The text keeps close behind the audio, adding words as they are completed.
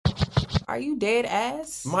Are you dead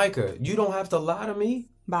ass? Micah, you don't have to lie to me.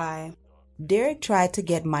 Bye. Derek tried to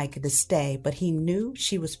get Micah to stay, but he knew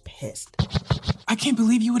she was pissed. I can't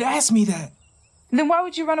believe you would ask me that. Then why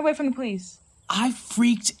would you run away from the police? I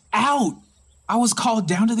freaked out. I was called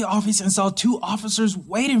down to the office and saw 2 officers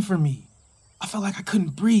waiting for me. I felt like I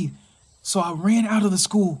couldn't breathe, so I ran out of the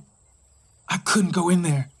school. I couldn't go in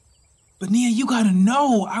there. But Nia, you gotta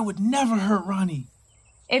know, I would never hurt Ronnie.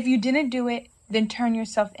 If you didn't do it, then turn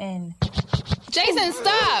yourself in. Jason,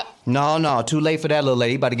 stop! No, too late for that little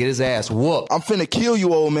lady. He about to get his ass whooped. I'm finna kill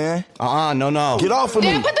you, old man. No. Get off of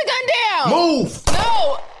me. Dad, put the gun down! Move!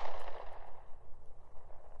 No!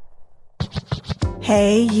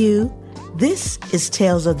 Hey, you. This is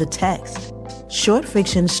Tales of the Text, short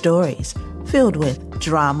fiction stories filled with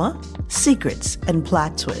drama, secrets, and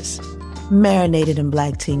plot twists, marinated in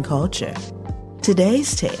Black teen culture.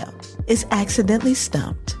 Today's tale is Accidentally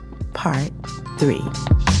Stumped, Part 3.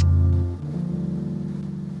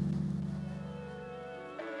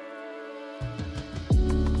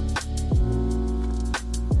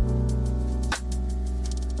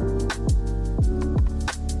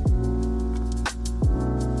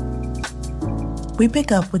 We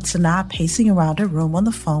pick up with Sanaa pacing around her room on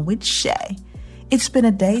the phone with Shay. It's been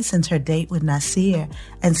a day since her date with Nasir,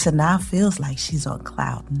 and Sanaa feels like she's on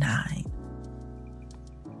cloud 9.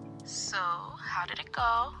 So, how did it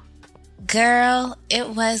go? Girl, it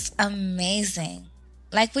was amazing.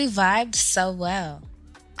 Like, we vibed so well.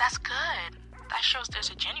 That's good. That shows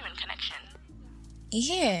there's a genuine connection.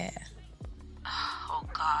 Yeah. Oh,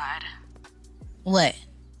 God. What?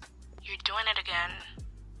 You're doing it again.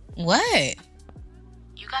 What?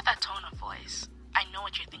 You got that tone of voice. I know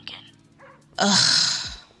what you're thinking.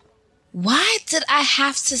 Ugh. Why did I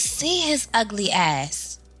have to see his ugly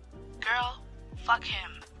ass? Girl, fuck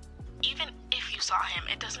him. Even if you saw him,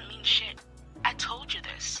 it doesn't mean shit. I told you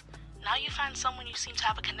this. Now you find someone you seem to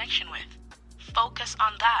have a connection with. Focus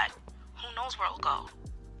on that. Who knows where it'll go?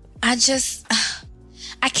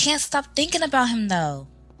 I can't stop thinking about him though.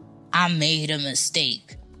 I made a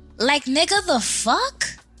mistake. Like, nigga, the fuck?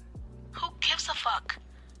 Who gives a fuck?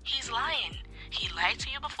 He's lying. He lied to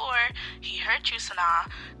you before. He hurt you, Sanaa.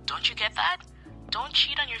 Don't you get that? Don't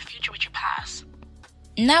cheat on your future with your past.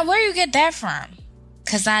 Now, where you get that from?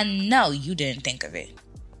 Cause I know you didn't think of it.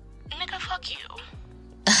 Nigga, fuck you.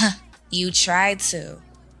 You tried to.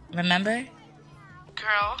 Remember?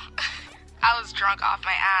 Girl, I was drunk off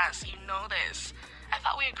my ass. You know this. I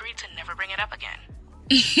thought we agreed to never bring it up again.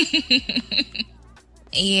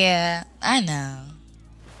 Yeah, I know.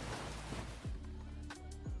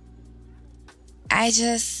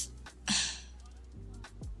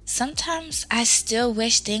 Sometimes I still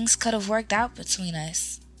wish things could have worked out between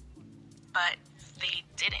us. But they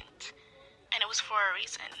didn't. And it was for a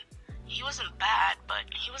reason. He wasn't bad, but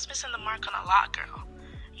he was missing the mark on a lot, girl.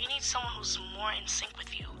 You need someone who's more in sync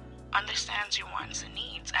with you, understands your wants and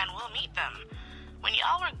needs, and will meet them. When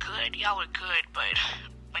y'all were good, but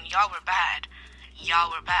when y'all were bad,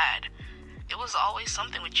 y'all were bad. It was always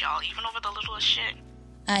something with y'all, even over the littlest shit.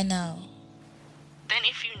 I know. Then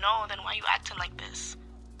if you know, then why you acting like this?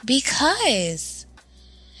 Because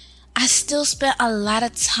I still spent a lot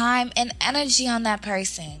of time and energy on that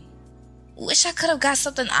person. Wish I could have got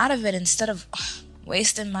something out of it instead of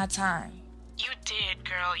wasting my time. You did,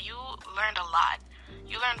 girl. You learned a lot.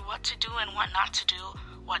 You learned what to do and what not to do,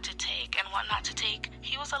 what to take and what not to take.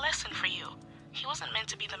 He was a lesson for you. He wasn't meant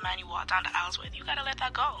to be the man you walked down the aisles with. You gotta let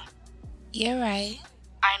that go. You're right.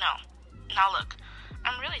 I know. Now look,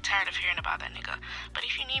 I'm really tired of hearing about that nigga, but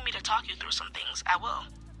if you need me to talk you through some things, I will.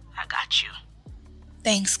 I got you.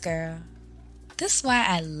 Thanks, girl. This is why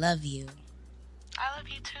I love you. I love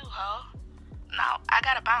you too, ho. Now, I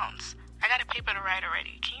gotta bounce. I got a paper to write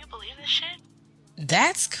already. Can you believe this shit?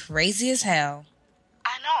 That's crazy as hell.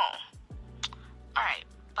 I know. Alright,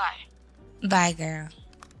 bye. Bye, girl.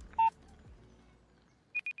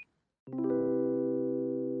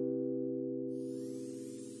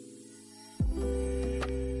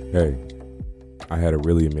 Hey, I had a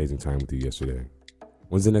really amazing time with you yesterday.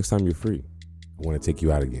 When's the next time you're free? I want to take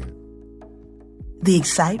you out again. The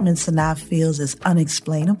excitement Sanaa feels is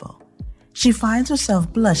unexplainable. She finds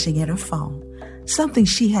herself blushing at her phone, something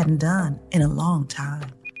she hadn't done in a long time.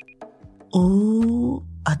 Ooh,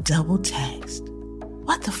 a double text.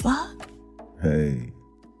 What the fuck? Hey,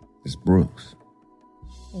 it's Brooks.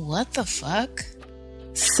 What the fuck?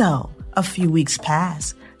 So, a few weeks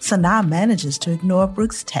pass. Sanaa manages to ignore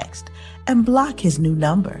Brooks' text and block his new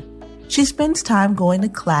number. She spends time going to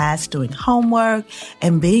class, doing homework,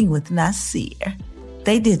 and being with Nasir.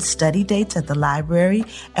 They did study dates at the library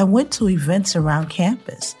and went to events around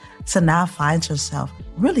campus, Sanaa finds herself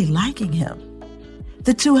really liking him.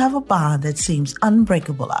 The two have a bond that seems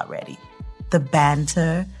unbreakable already. The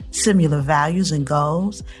banter, similar values and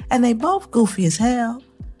goals, and they both goofy as hell.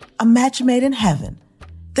 A match made in heaven.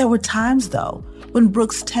 There were times, though, when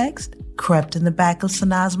Brooks' text crept in the back of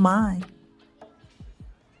Sanaa's mind.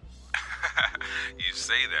 You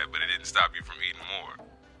say that, but it didn't stop you from eating more.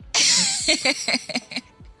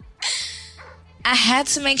 I had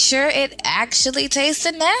to make sure it actually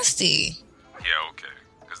tasted nasty. Yeah, okay,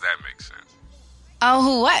 because that makes sense.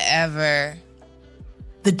 Oh, whatever.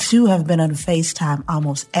 The two have been on FaceTime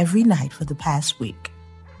almost every night for the past week.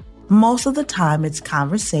 Most of the time it's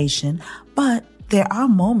conversation, but there are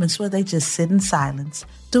moments where they just sit in silence,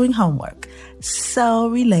 doing homework. So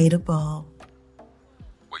relatable.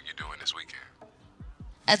 What you doing this weekend?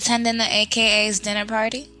 Attending the AKA's dinner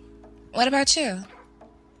party? What about you? I'm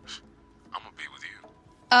gonna be with you.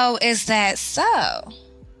 Oh, is that so?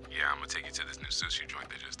 Yeah, I'm gonna take you to this new sushi joint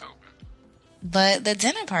that just opened. But the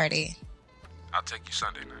dinner party? I'll take you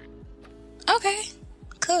Sunday night. Okay,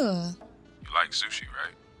 cool. You like sushi,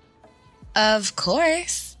 right? Of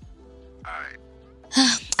course. Alright.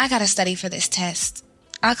 I gotta study for this test.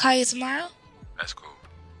 I'll call you tomorrow. That's cool.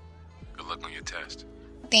 Good luck on your test.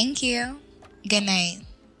 Thank you. Good night.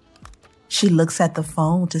 She looks at the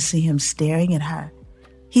phone to see him staring at her.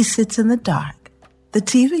 He sits in the dark. The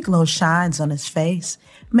TV glow shines on his face,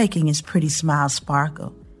 making his pretty smile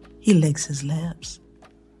sparkle. He licks his lips.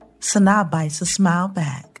 Sanaa bites a smile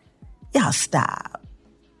back. Y'all stop.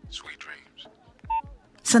 Sweet dreams.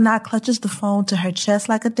 Sanaa clutches the phone to her chest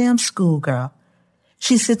like a damn schoolgirl.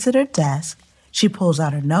 She sits at her desk. She pulls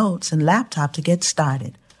out her notes and laptop to get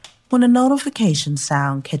started when a notification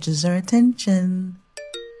sound catches her attention.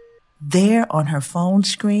 There on her phone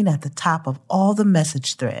screen at the top of all the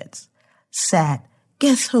message threads sat,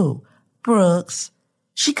 guess who? Brooks.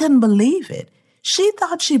 She couldn't believe it. She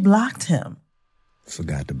thought she blocked him.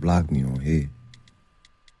 Forgot to block me on here.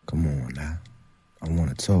 Come on now. I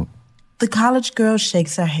want to talk. The college girl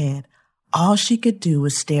shakes her head. All she could do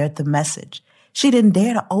was stare at the message. She didn't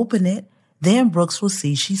dare to open it. Then Brooks will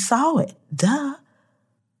see she saw it. Duh.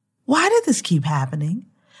 Why did this keep happening?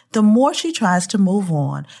 The more she tries to move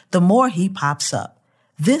on, the more he pops up.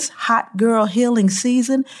 This hot girl healing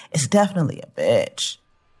season is definitely a bitch.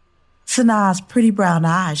 Sanaa's pretty brown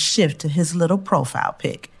eyes shift to his little profile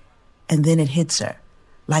pic, and then it hits her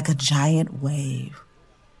like a giant wave.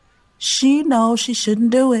 She knows she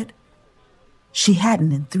shouldn't do it. She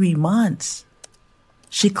hadn't in 3 months.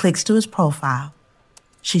 She clicks to his profile.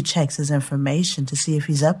 She checks his information to see if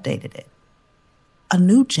he's updated it. A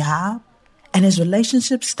new job, and his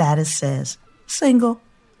relationship status says single.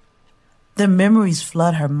 The memories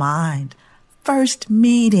flood her mind. First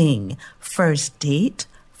meeting, first date,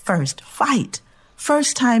 first fight,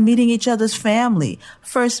 first time meeting each other's family,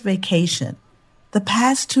 first vacation. The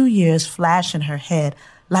past 2 years flash in her head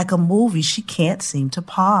like a movie she can't seem to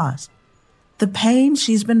pause. The pain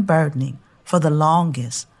she's been burdening for the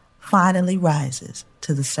longest finally rises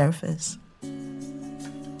to the surface.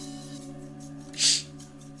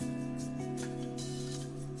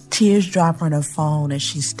 Tears drop on her phone as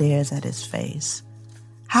she stares at his face.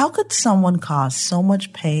 How could someone cause so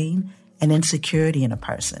much pain and insecurity in a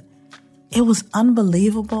person? It was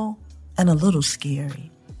unbelievable and a little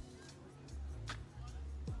scary.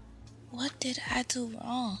 What did I do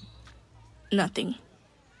wrong? Nothing.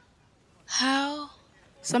 How?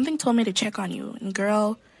 Something told me to check on you. And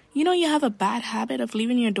girl, you know you have a bad habit of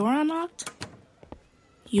leaving your door unlocked?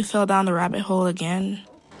 You fell down the rabbit hole again.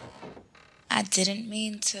 I didn't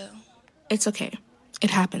mean to. It's okay.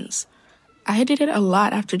 It happens. I did it a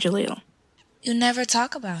lot after Jaleel. You never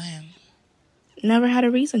talk about him. Never had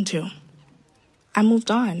a reason to. I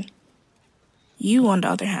moved on. You, on the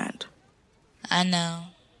other hand. I know.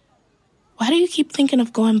 Why do you keep thinking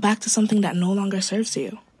of going back to something that no longer serves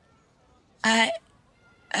you? I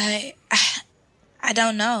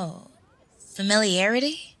don't know.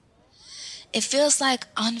 Familiarity? It feels like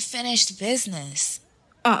unfinished business.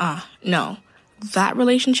 No. That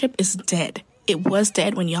relationship is dead. It was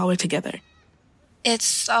dead when y'all were together. It's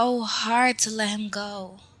so hard to let him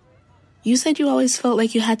go. You said you always felt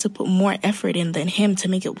like you had to put more effort in than him to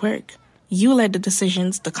make it work. You led the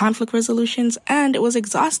decisions, the conflict resolutions, and it was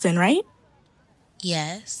exhausting, right?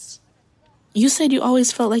 Yes. You said you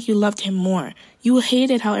always felt like you loved him more. You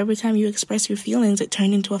hated how every time you expressed your feelings, it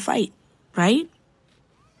turned into a fight, right?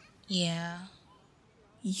 Yeah.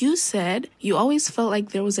 You said you always felt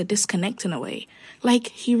like there was a disconnect in a way. Like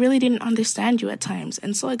he really didn't understand you at times,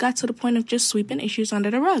 and so it got to the point of just sweeping issues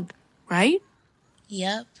under the rug, right?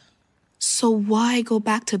 Yep. So why go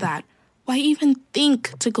back to that? Why even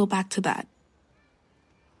think to go back to that?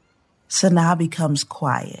 Sanaa becomes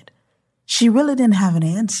quiet. She really didn't have an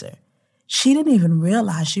answer. She didn't even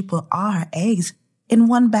realize she put all her eggs in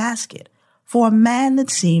one basket for a man that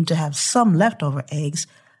seemed to have some leftover eggs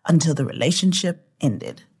until the relationship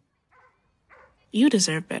ended. You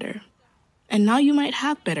deserve better. And now you might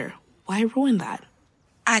have better. Why ruin that?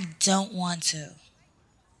 I don't want to.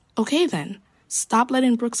 Okay then. Stop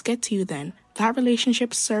letting Brooks get to you then. That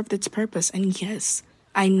relationship served its purpose, and yes,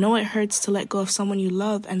 I know it hurts to let go of someone you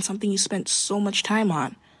love and something you spent so much time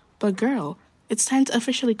on. But girl, it's time to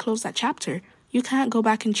officially close that chapter. You can't go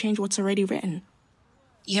back and change what's already written.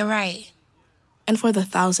 You're right. And for the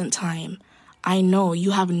 1,000th time, I know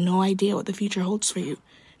you have no idea what the future holds for you.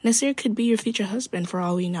 Nasir could be your future husband for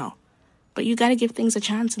all we know. But you gotta give things a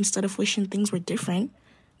chance instead of wishing things were different.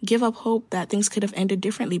 Give up hope that things could have ended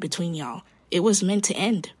differently between y'all. It was meant to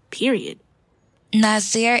end, period.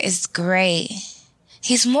 Nasir is great.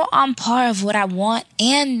 He's more on par of what I want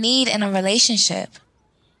and need in a relationship.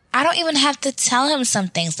 I don't even have to tell him some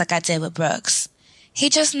things like I did with Brooks. He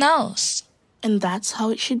just knows. And that's how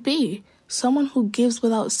it should be. Someone who gives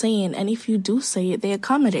without saying, and if you do say it, they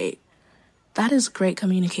accommodate. That is great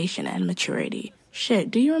communication and maturity.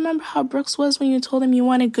 Shit, do you remember how Brooks was when you told him you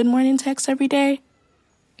wanted good morning texts every day?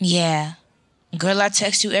 Yeah. Girl, I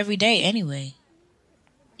text you every day anyway.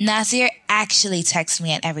 Nasir actually texts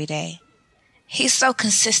me every day. He's so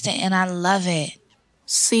consistent and I love it.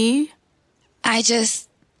 See? I just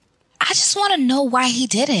want to know why he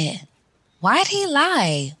did it. Why'd he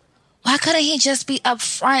lie? Why couldn't he just be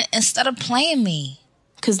upfront instead of playing me?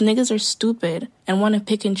 'Cause niggas are stupid and want to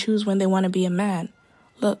pick and choose when they want to be a man.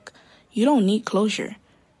 Look, you don't need closure.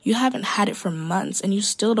 You haven't had it for months and you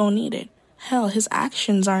still don't need it. Hell, his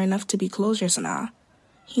actions are enough to be closure, Sanaa.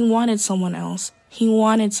 He wanted someone else. He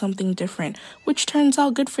wanted something different, which turns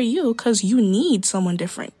out good for you 'cause you need someone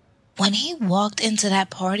different. When he walked into that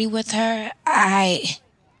party with her, I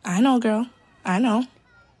know, girl. I know.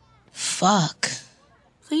 Fuck.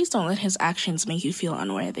 Please don't let his actions make you feel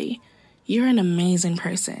unworthy. You're an amazing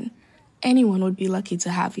person. Anyone would be lucky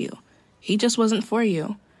to have you. He just wasn't for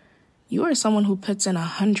you. You are someone who puts in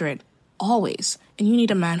 100, always, and you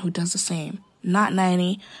need a man who does the same. Not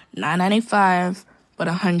 90, not 95, but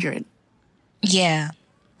 100. Yeah,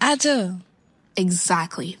 I do.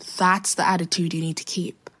 Exactly. That's the attitude you need to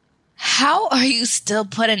keep. How are you still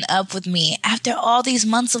putting up with me after all these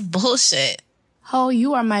months of bullshit? Ho,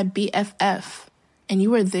 you are my BFF, and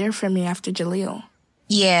you were there for me after Jaleel.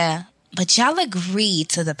 Yeah, but y'all agreed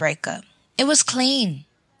to the breakup. It was clean.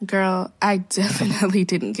 Girl, I definitely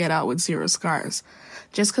didn't get out with 0 scars.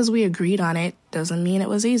 Just 'cause we agreed on it doesn't mean it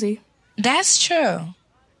was easy. That's true.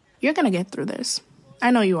 You're gonna get through this. I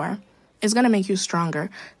know you are. It's gonna make you stronger.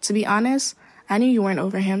 To be honest, I knew you weren't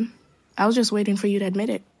over him. I was just waiting for you to admit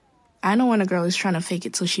it. I know when a girl is trying to fake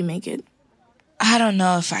it till she make it. I don't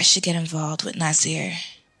know if I should get involved with Nasir.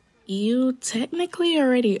 You technically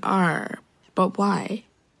already are, but why?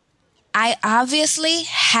 I obviously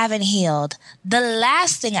haven't healed. The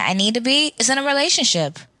last thing I need to be is in a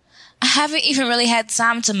relationship. I haven't even really had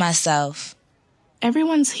time to myself.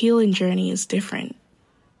 Everyone's healing journey is different.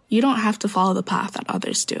 You don't have to follow the path that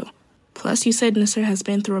others do. Plus, you said Nasir has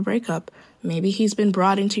been through a breakup. Maybe he's been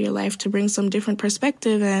brought into your life to bring some different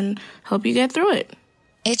perspective and help you get through it.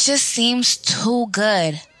 It just seems too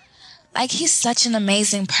good. Like he's such an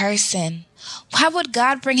amazing person. Why would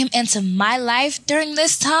God bring him into my life during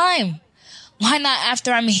this time? Why not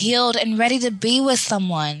after I'm healed and ready to be with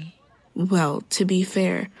someone? Well, to be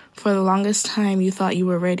fair, for the longest time you thought you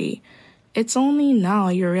were ready. It's only now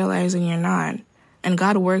you're realizing you're not. And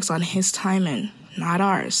God works on his timing, not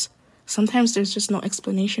ours. Sometimes there's just no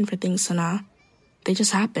explanation for things, Sanaa. They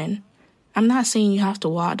just happen. I'm not saying you have to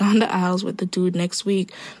walk down the aisles with the dude next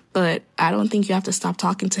week, but I don't think you have to stop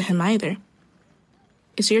talking to him either.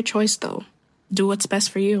 It's your choice, though. Do what's best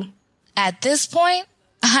for you. At this point,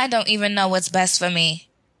 I don't even know what's best for me.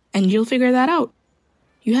 And you'll figure that out.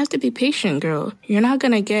 You have to be patient, girl. You're not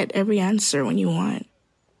gonna get every answer when you want.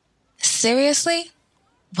 Seriously?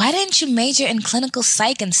 Why didn't you major in clinical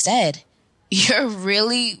psych instead? You're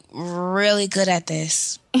really, really good at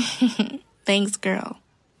this. Thanks, girl.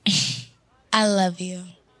 I love you.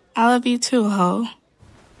 I love you too, ho.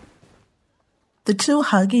 The two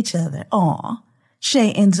hug each other. Aw.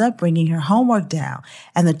 Shay ends up bringing her homework down,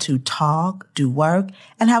 and the two talk, do work,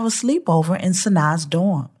 and have a sleepover in Sanaa's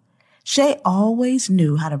dorm. Shay always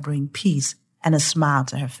knew how to bring peace and a smile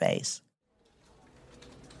to her face.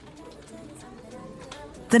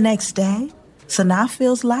 The next day, Sanaa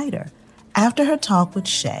feels lighter. After her talk with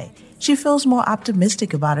Shay, she feels more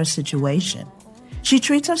optimistic about her situation. She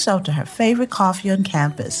treats herself to her favorite coffee on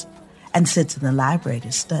campus and sits in the library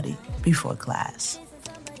to study before class.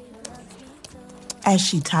 As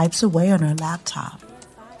she types away on her laptop,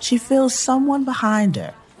 she feels someone behind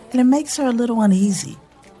her, and it makes her a little uneasy.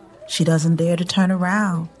 She doesn't dare to turn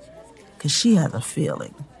around because she has a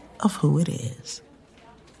feeling of who it is.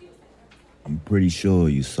 I'm pretty sure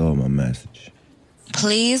you saw my message.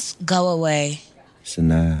 Please go away.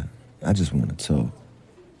 Sanaa, I just want to talk.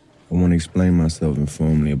 I want to explain myself and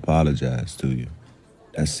formally apologize to you.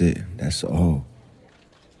 That's it. That's all.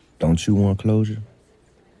 Don't you want closure?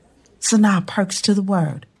 Sanaa perks to the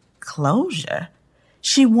word, closure.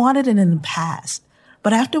 She wanted it in the past,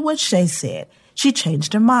 but after what Shay said, she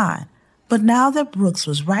changed her mind. But now that Brooks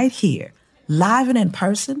was right here, live and in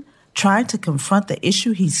person, trying to confront the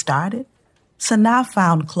issue he started, Sanaa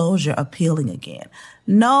found closure appealing again.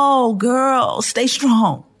 No, girl, stay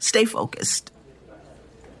strong, stay focused.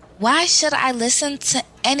 Why should I listen to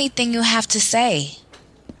anything you have to say?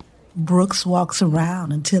 Brooks walks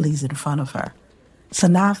around until he's in front of her.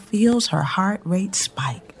 Sanaa feels her heart rate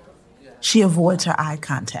spike. She avoids her eye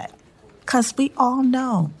contact, because we all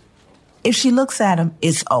know, if she looks at him,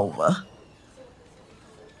 it's over.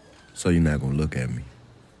 So you're not going to look at me?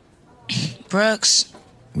 Brooks.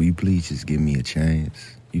 Will you please just give me a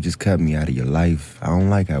chance? You just cut me out of your life. I don't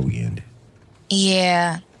like how we ended.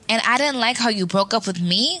 Yeah, and I didn't like how you broke up with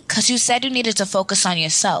me because you said you needed to focus on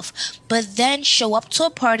yourself, but then show up to a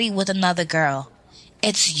party with another girl.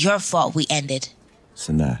 It's your fault we ended.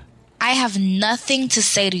 Sanaa. I have nothing to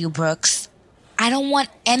say to you, Brooks. I don't want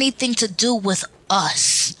anything to do with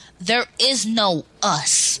us. There is no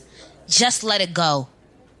us. Just let it go.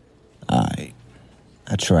 All right.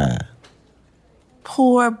 I tried.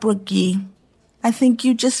 Poor Brookie. I think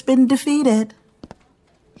you've just been defeated.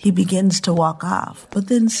 He begins to walk off, but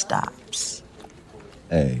then stops.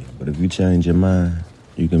 Hey, but if you change your mind,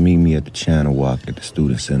 you can meet me at the China Walk at the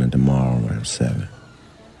Student Center tomorrow around 7.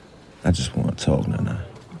 I just want to talk, Nana.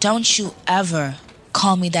 Don't you ever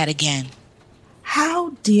call me that again. How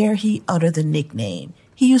dare he utter the nickname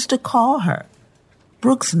he used to call her?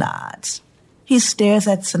 Brooks nods. He stares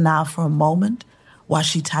at Sanaa for a moment while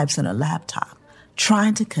she types on her laptop,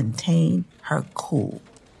 trying to contain her cool.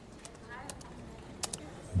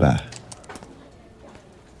 Bye.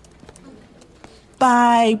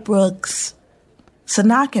 Bye, Brooks.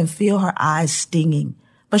 Sanaa can feel her eyes stinging,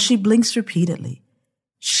 but she blinks repeatedly.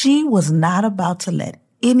 She was not about to let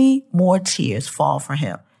any more tears fall for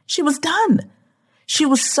him. She was done. She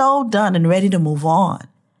was so done and ready to move on.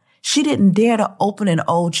 She didn't dare to open an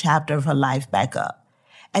old chapter of her life back up.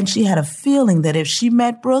 And she had a feeling that if she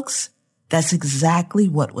met Brooks, that's exactly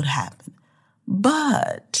what would happen.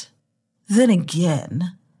 But then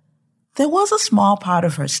again, there was a small part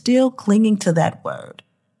of her still clinging to that word.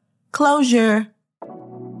 Closure.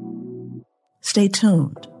 Stay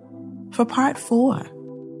tuned for part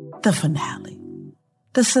 4, the finale.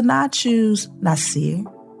 Does Sanaa choose Nasir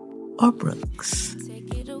or Brooks?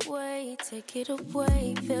 Take it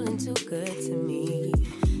away, feeling too good to me.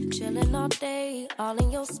 Chilling all day, all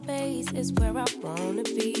in your space is where I wanna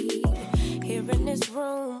be. Here in this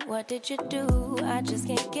room, what did you do? I just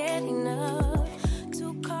can't get enough.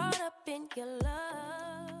 Too caught up in your love.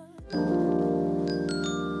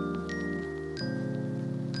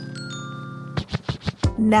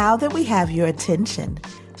 Now that we have your attention,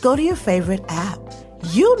 go to your favorite app.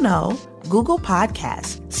 You know, Google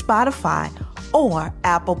Podcasts, Spotify, or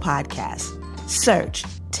Apple Podcasts. Search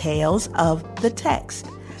Tales of the Text.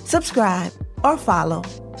 Subscribe or follow.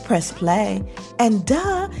 Press play. And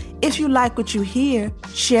if you like what you hear,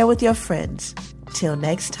 share with your friends. Till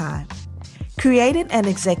next time. Created and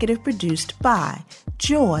executive produced by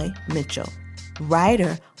Joy Mitchell.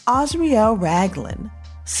 Writer Osriel Ragland.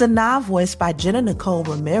 Sanaa voiced by Jenna Nicole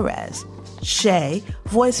Ramirez. Shay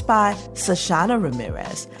voiced by Sashana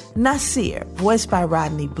Ramirez. Nasir voiced by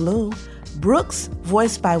Rodney Blue. Brooks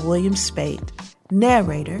voiced by William Spate.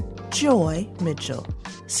 Narrator Joy Mitchell.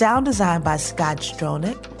 Sound design by Scott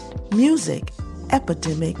Stronik. Music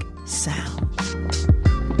Epidemic Sound.